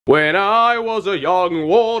When I was a young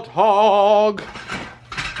warthog.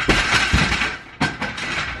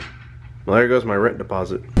 Well, there goes my rent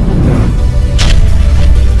deposit.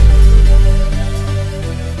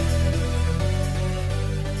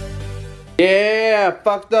 Yeah,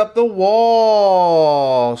 fucked up the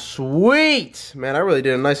wall. Sweet. Man, I really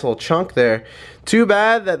did a nice little chunk there. Too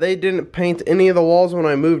bad that they didn't paint any of the walls when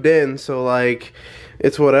I moved in, so like,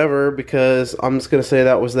 it's whatever, because I'm just gonna say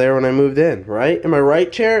that was there when I moved in, right? Am I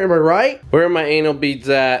right, chair? Am I right? Where are my anal beads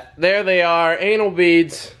at? There they are, anal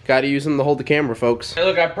beads. Gotta use them to hold the camera, folks. Hey,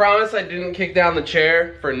 look, I promise I didn't kick down the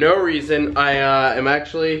chair for no reason. I am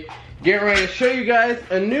actually getting ready to show you guys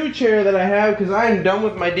a new chair that I have, because I am done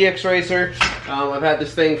with my DX Racer. I've had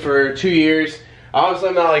this thing for 2 years. Obviously,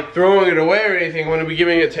 I'm not like throwing it away or anything. I'm gonna be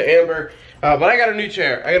giving it to Amber. But I got a new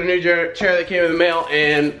chair. I got a new chair that came in the mail,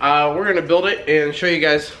 and we're gonna build it and show you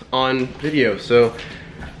guys on video. So,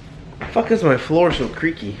 fuck is my floor so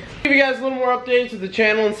creaky? Give you guys a little more updates with the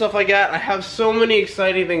channel and stuff like that. I have so many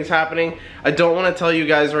exciting things happening. I don't want to tell you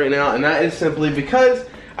guys right now, and that is simply because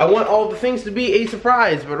I want all the things to be a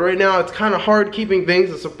surprise. But right now, it's kind of hard keeping things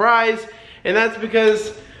a surprise, and that's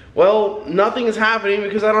because, well, nothing is happening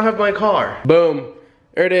because I don't have my car. Boom.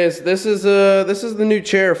 There it is. This is the new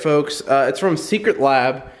chair, folks. It's from Secret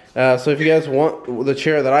Lab. So if you guys want the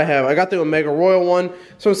chair that I have, I got the Omega Royal one.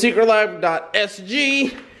 It's from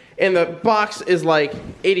secretlab.sg, and the box is like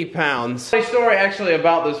 80 pounds. My story actually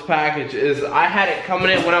about this package is I had it coming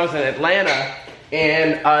in when I was in Atlanta,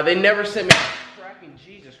 and they never sent me a tracking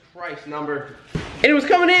Jesus Christ number. And it was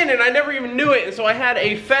coming in, and I never even knew it, and so I had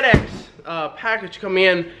a FedEx package come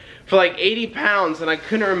in for like 80 pounds, and I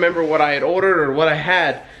couldn't remember what I had ordered or what I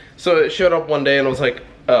had. So it showed up one day and I was like,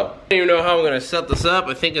 oh. I don't even know how I'm gonna set this up.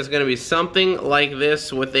 I think it's gonna be something like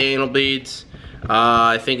this with the anal beads.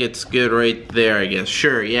 I think it's good right there, I guess.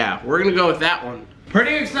 Sure, yeah, we're gonna go with that one.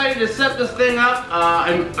 Pretty excited to set this thing up.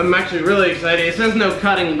 I'm actually really excited. It says no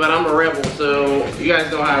cutting, but I'm a rebel, so you guys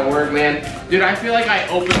know how to work, man. Dude, I feel like I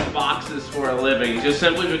open boxes for a living just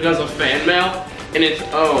simply because of FanMail and its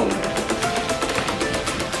own.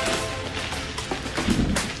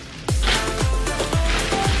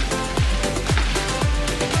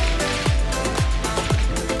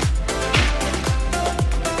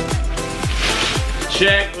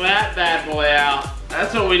 Check that bad boy out.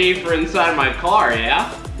 That's what we need for inside my car,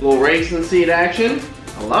 yeah? A little racing seat action.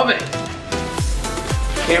 I love it.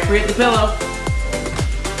 Can't forget the pillow.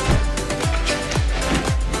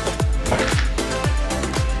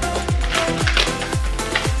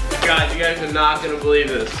 God, you guys are not gonna believe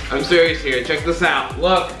this. I'm serious here. Check this out.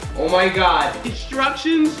 Look. Oh my God.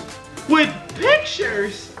 Instructions with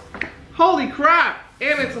pictures. Holy crap.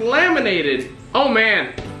 And it's laminated. Oh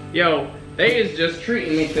man. Yo. They is just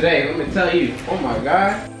treating me today, let me tell you. Oh my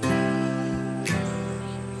God.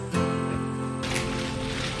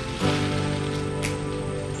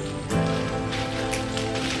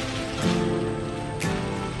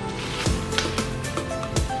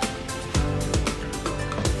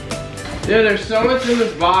 Dude, there's so much in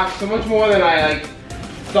this box, so much more than I like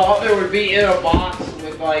thought there would be in a box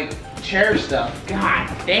with like chair stuff. God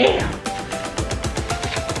damn.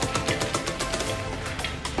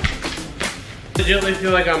 I legitimately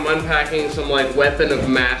feel like I'm unpacking some like weapon of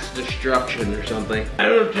mass destruction or something. I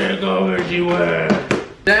don't take over anywhere.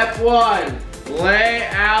 Step 1, lay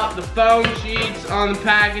out the foam sheets on the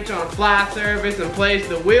package on a flat surface and place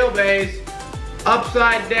the wheelbase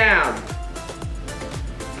upside down.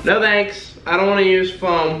 No thanks, I don't want to use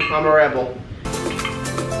foam, I'm a rebel.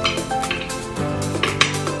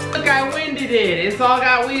 Look, I winded it, it's all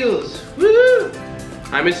got wheels. Woohoo!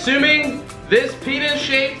 I'm assuming this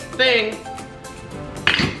penis-shaped thing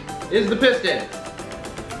is the piston.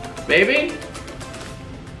 Maybe?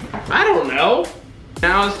 I don't know.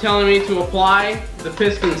 Now it's telling me to apply the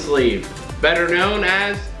piston sleeve, better known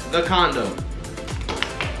as the condom.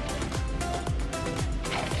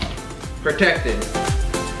 Protected.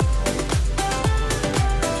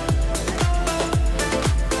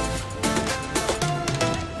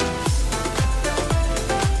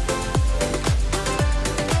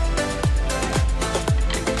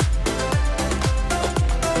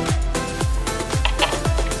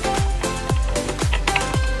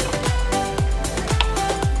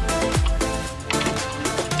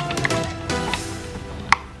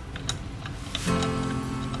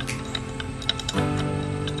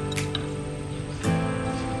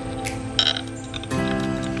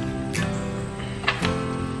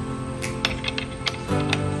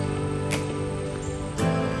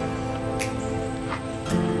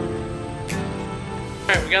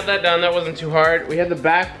 Alright, we got that done. That wasn't too hard. We have the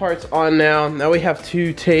back parts on now. Now we have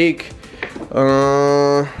to take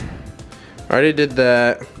I already did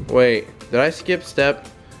that. Wait, did I skip step?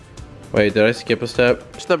 Wait, did I skip a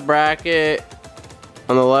step? Just the bracket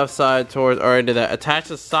on the left side towards, already did that. Attach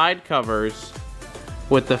the side covers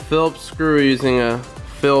with the Phillips screw using a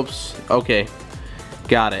Phillips, okay,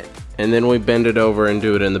 got it. And then we bend it over and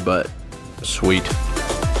do it in the butt. Sweet.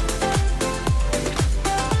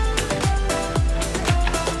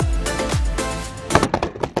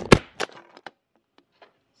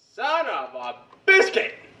 Son of a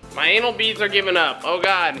biscuit! My anal beads are giving up. Oh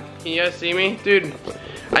God, can you guys see me? Dude,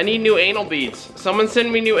 I need new anal beads. Someone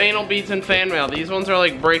send me new anal beads in fan mail. These ones are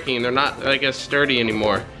like breaking. They're not like as sturdy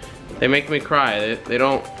anymore. They make me cry. They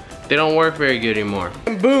don't work very good anymore.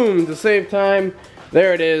 And boom, to save time,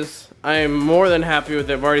 there it is. I am more than happy with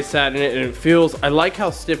it. I've already sat in it and it feels, I like how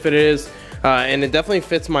stiff it is. And it definitely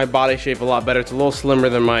fits my body shape a lot better. It's a little slimmer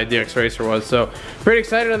than my DX Racer was. So pretty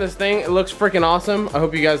excited on this thing. It looks freaking awesome. I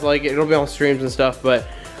hope you guys like it. It'll be on streams and stuff, but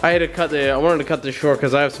I wanted to cut this short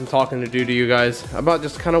because I have some talking to do to you guys about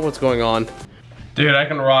just kind of what's going on. Dude, I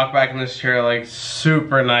can rock back in this chair like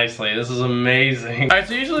super nicely. This is amazing. Alright,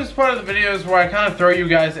 so usually this part of the videos where I kind of throw you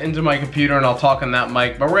guys into my computer and I'll talk on that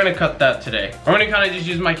mic, but we're gonna cut that today. I'm gonna kind of just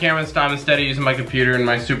use my camera this time instead of using my computer and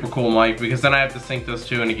my super cool mic, because then I have to sync those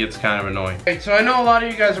two and it gets kind of annoying. Alright, so I know a lot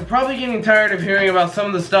of you guys are probably getting tired of hearing about some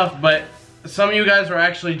of the stuff, but some of you guys are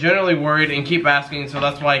actually generally worried and keep asking, so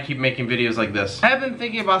that's why I keep making videos like this. I have been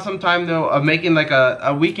thinking about some time though of making like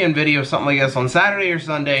a weekend video, something like this on Saturday or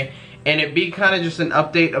Sunday, and it be kind of just an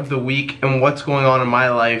update of the week and what's going on in my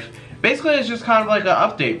life. Basically, it's just kind of like an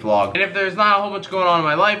update vlog. And if there's not a whole bunch going on in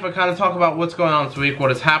my life, I kind of talk about what's going on this week, what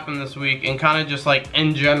has happened this week, and kind of just like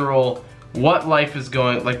in general, what life is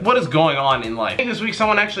going, like what is going on in life. I think this week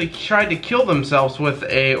someone actually tried to kill themselves with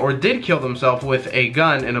or did kill themselves with a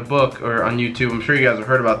gun in a book or on YouTube. I'm sure you guys have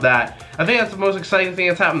heard about that. I think that's the most exciting thing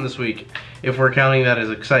that's happened this week, if we're counting that as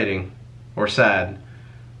exciting or sad.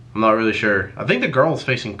 I'm not really sure. I think the girl's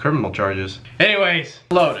facing criminal charges. Anyways,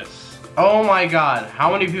 Lotus. Oh my God,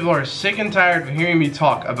 how many people are sick and tired of hearing me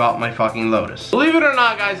talk about my fucking Lotus? Believe it or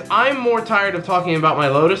not, guys, I'm more tired of talking about my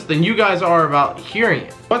Lotus than you guys are about hearing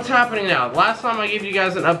it. What's happening now? Last time I gave you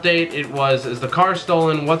guys an update, it was, is the car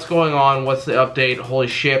stolen? What's going on? What's the update? Holy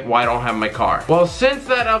shit, why don't I have my car? Well, since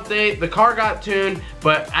that update, the car got tuned,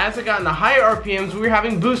 but as it got into higher RPMs, we were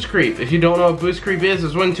having boost creep. If you don't know what boost creep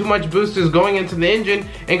is when too much boost is going into the engine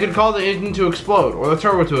and could cause the engine to explode, or the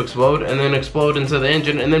turbo to explode, and then explode into the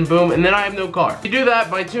engine, and then boom, and then I have no car. You do that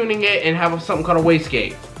by tuning it and have something called a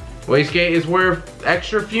wastegate. Wastegate is where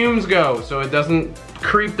extra fumes go, so it doesn't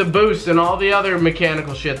creep the boost and all the other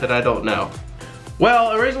mechanical shit that I don't know.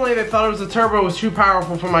 Well, originally they thought it was the turbo was too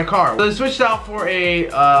powerful for my car. So they switched out for a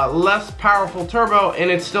less powerful turbo, and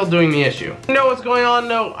it's still doing the issue. You know what's going on?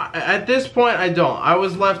 No, at this point I don't. I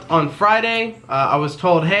was left on Friday. I was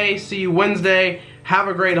told, hey, see you Wednesday. Have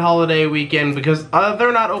a great holiday weekend, because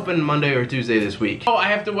they're not open Monday or Tuesday this week. So I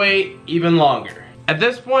have to wait even longer. At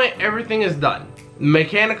this point, everything is done.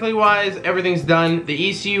 Mechanically wise, everything's done.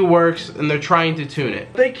 The ECU works and they're trying to tune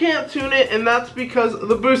it. They can't tune it, and that's because of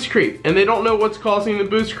the boost creep, and they don't know what's causing the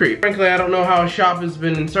boost creep. Frankly, I don't know how a shop has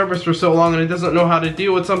been in service for so long and it doesn't know how to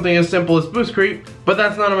deal with something as simple as boost creep, but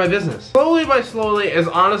that's none of my business. Slowly by slowly, as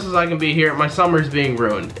honest as I can be here, my summer's being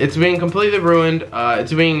ruined. It's being completely ruined.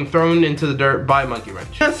 It's being thrown into the dirt by Monkey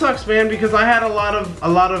Wrench. That sucks, man, because I had a lot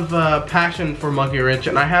of passion for Monkey Wrench,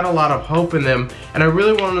 and I had a lot of hope in them, and I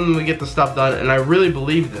really wanted them to get the stuff done, and I really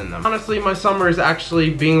believed in them. Honestly, my summer is actually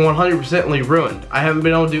being 100% ruined. I haven't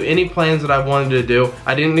been able to do any plans that I wanted to do.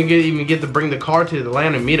 I didn't even get to bring the car to the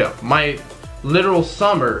land and meetup. My literal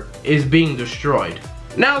summer is being destroyed.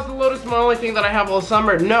 Now, is the Lotus my only thing that I have all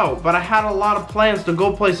summer? No, but I had a lot of plans to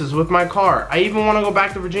go places with my car. I even want to go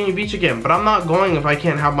back to Virginia Beach again, but I'm not going if I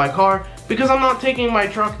can't have my car, because I'm not taking my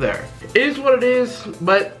truck there. It is what it is,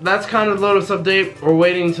 but that's kind of the Lotus update. We're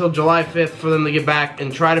waiting until July 5th for them to get back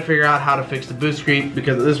and try to figure out how to fix the boost creep,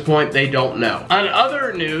 because at this point they don't know. On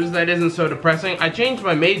other news that isn't so depressing, I changed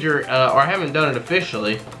my major, or I haven't done it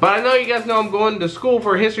officially, but I know you guys know I'm going to school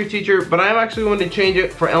for a history teacher, but I'm actually going to change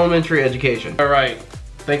it for elementary education. Alright,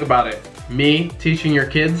 think about it. Me teaching your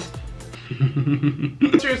kids?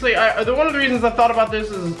 Seriously, one of the reasons I thought about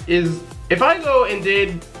this is if I go and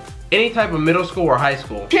did any type of middle school or high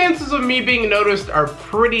school, chances of me being noticed are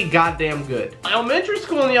pretty goddamn good. Elementary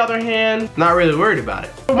school, on the other hand, not really worried about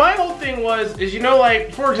it. So my whole thing was, is, you know,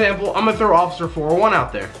 like, for example, I'm gonna throw Officer 401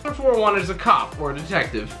 out there. Officer 401 is a cop or a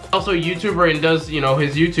detective. Also a YouTuber and does, you know,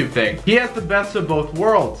 his YouTube thing. He has the best of both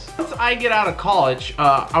worlds. Once I get out of college,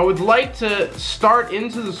 I would like to start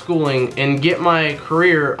into the schooling and get my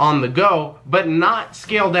career on the go, but not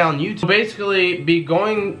scale down YouTube. Basically be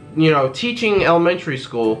going, you know, teaching elementary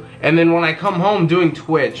school, and then when I come home doing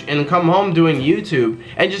Twitch and come home doing YouTube,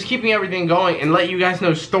 and just keeping everything going and let you guys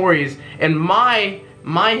know stories and my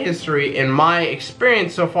history and my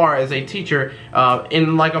experience so far as a teacher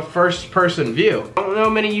in like a first-person view. I don't know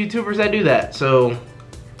many YouTubers that do that, so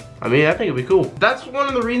I mean, I think it'd be cool. That's one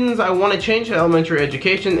of the reasons I want to change to elementary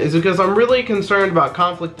education, is because I'm really concerned about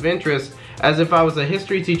conflict of interest as if I was a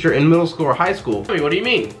history teacher in middle school or high school. What do you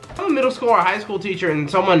mean? If I'm a middle school or high school teacher and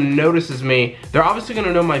someone notices me, they're obviously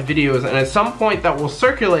gonna know my videos, and at some point that will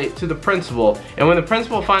circulate to the principal. And when the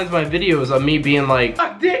principal finds my videos of me being like,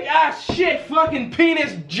 fuck dick, ass, shit, fucking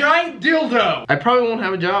penis, giant dildo, I probably won't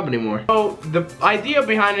have a job anymore. So the idea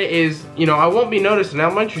behind it is, you know, I won't be noticed in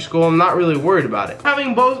elementary school. I'm not really worried about it.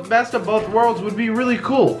 Having both best of both worlds would be really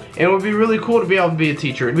cool. And it would be really cool to be able to be a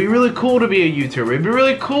teacher. It'd be really cool to be a YouTuber. It'd be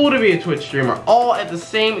really cool to be a Twitch streamer, all at the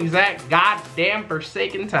same exact goddamn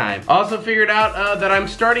forsaken time. Also figured out that I'm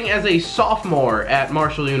starting as a sophomore at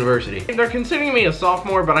Marshall University. They're considering me a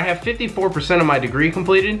sophomore, but I have 54% of my degree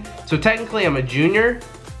completed, so technically I'm a junior,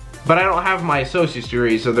 but I don't have my associate's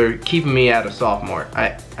degree, so they're keeping me at a sophomore.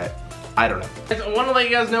 I don't know. I want to let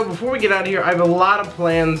you guys know before we get out of here, I have a lot of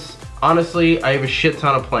plans. Honestly, I have a shit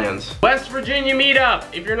ton of plans. West Virginia meetup.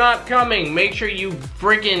 If you're not coming, make sure you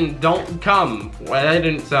freaking don't come. Well, that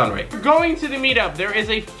didn't sound right. If you're going to the meetup, there is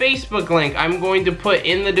a Facebook link I'm going to put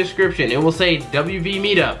in the description. It will say WV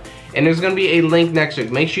Meetup, and there's gonna be a link next to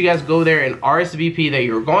it. Make sure you guys go there and RSVP that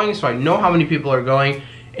you're going, so I know how many people are going,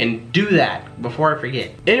 and do that before I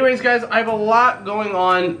forget. Anyways, guys, I have a lot going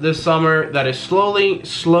on this summer that is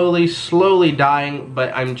slowly dying,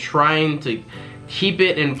 but I'm trying to keep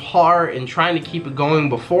it in par and trying to keep it going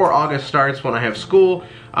before August starts when I have school.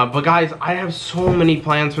 But guys, I have so many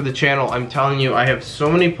plans for the channel. I'm telling you, I have so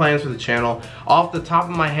many plans for the channel. Off the top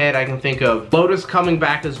of my head, I can think of Lotus coming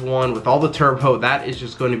back as one with all the turbo. That is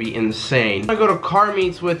just going to be insane. I go to car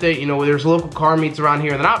meets with it. You know, there's local car meets around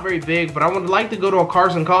here. They're not very big, but I would like to go to a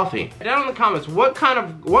Cars and Coffee. Down in the comments, what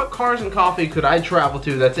Cars and Coffee could I travel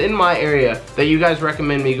to that's in my area that you guys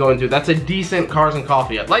recommend me going to? That's a decent Cars and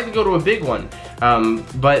Coffee. I'd like to go to a big one,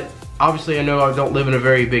 but obviously I know I don't live in a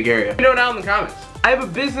very big area. Let me know down in the comments. I have a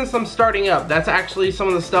business I'm starting up. That's actually some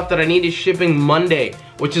of the stuff that I need is shipping Monday,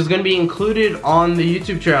 which is gonna be included on the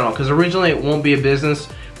YouTube channel, because originally it won't be a business,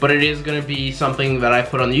 but it is gonna be something that I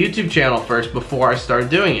put on the YouTube channel first before I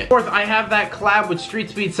start doing it. Fourth, I have that collab with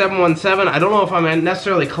StreetSpeed717. I don't know if I'm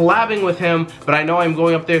necessarily collabing with him, but I know I'm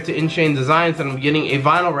going up there to InShane Designs and I'm getting a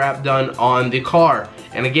vinyl wrap done on the car.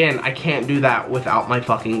 And again, I can't do that without my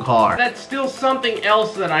fucking car. That's still something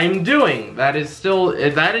else that I'm doing. That is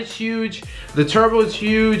huge. The turbo is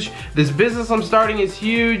huge. This business I'm starting is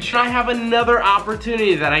huge. And I have another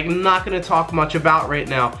opportunity that I'm not gonna talk much about right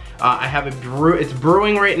now. I have it's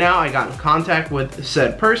brewing right now. I got in contact with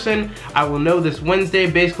said person. I will know this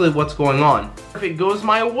Wednesday basically what's going on. If it goes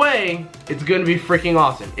my way, it's gonna be freaking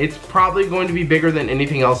awesome. It's probably going to be bigger than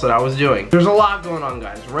anything else that I was doing. There's a lot going on,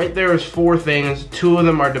 guys. Right there is 4 things. 2 of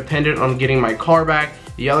them are dependent on getting my car back.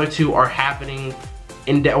 The other 2 are happening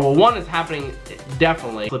well, one is happening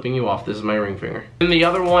definitely. Flipping you off, this is my ring finger. And the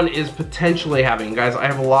other one is potentially happening. Guys, I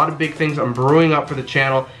have a lot of big things I'm brewing up for the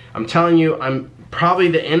channel. I'm telling you, I'm probably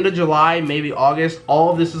the end of July, maybe August,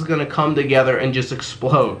 all of this is gonna come together and just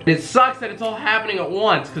explode. It sucks that it's all happening at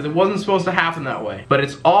once, because it wasn't supposed to happen that way. But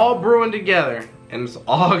it's all brewing together, and it's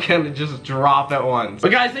all gonna just drop at once.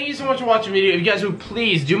 But guys, thank you so much for watching the video. If you guys would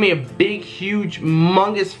please do me a big, huge,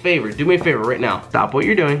 humongous favor. Do me a favor right now. Stop what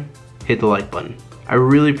you're doing, hit the like button. I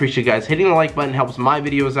really appreciate you guys. Hitting the like button helps my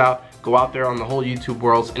videos out go out there on the whole YouTube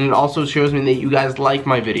world, and it also shows me that you guys like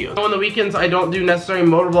my videos. So on the weekends, I don't do necessarily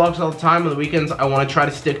motor vlogs all the time. On the weekends, I want to try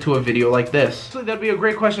to stick to a video like this. So that'd be a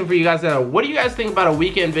great question for you guys. What do you guys think about a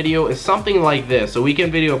weekend video is something like this? A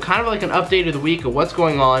weekend video, kind of like an update of the week of what's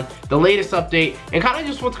going on, the latest update, and kind of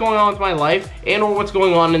just what's going on with my life and or what's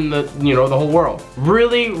going on in the, you know, the whole world.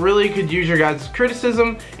 Really could use your guys'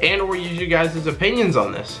 criticism and or use your guys' opinions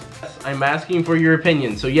on this. I'm asking for your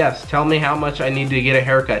opinion, so yes, tell me how much I need to get a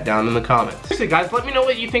haircut down in the comments. Seriously guys, let me know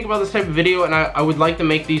what you think about this type of video, and I would like to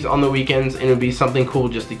make these on the weekends, and it would be something cool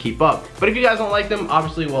just to keep up. But if you guys don't like them,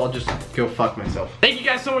 obviously, well, I'll just go fuck myself. Thank you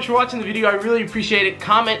guys so much for watching the video. I really appreciate it.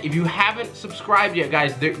 Comment if you haven't subscribed yet,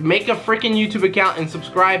 guys. Make a freaking YouTube account and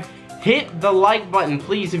subscribe. Hit the like button,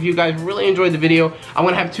 please, if you guys really enjoyed the video. I'm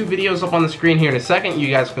gonna have 2 videos up on the screen here in a second. You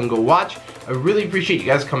guys can go watch. I really appreciate you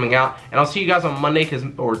guys coming out, and I'll see you guys on Monday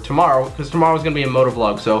or tomorrow, because tomorrow's gonna be a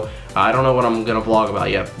motovlog. So I don't know what I'm gonna vlog about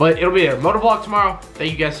yet, but it'll be a motovlog tomorrow.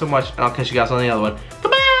 Thank you guys so much, and I'll catch you guys on the other one.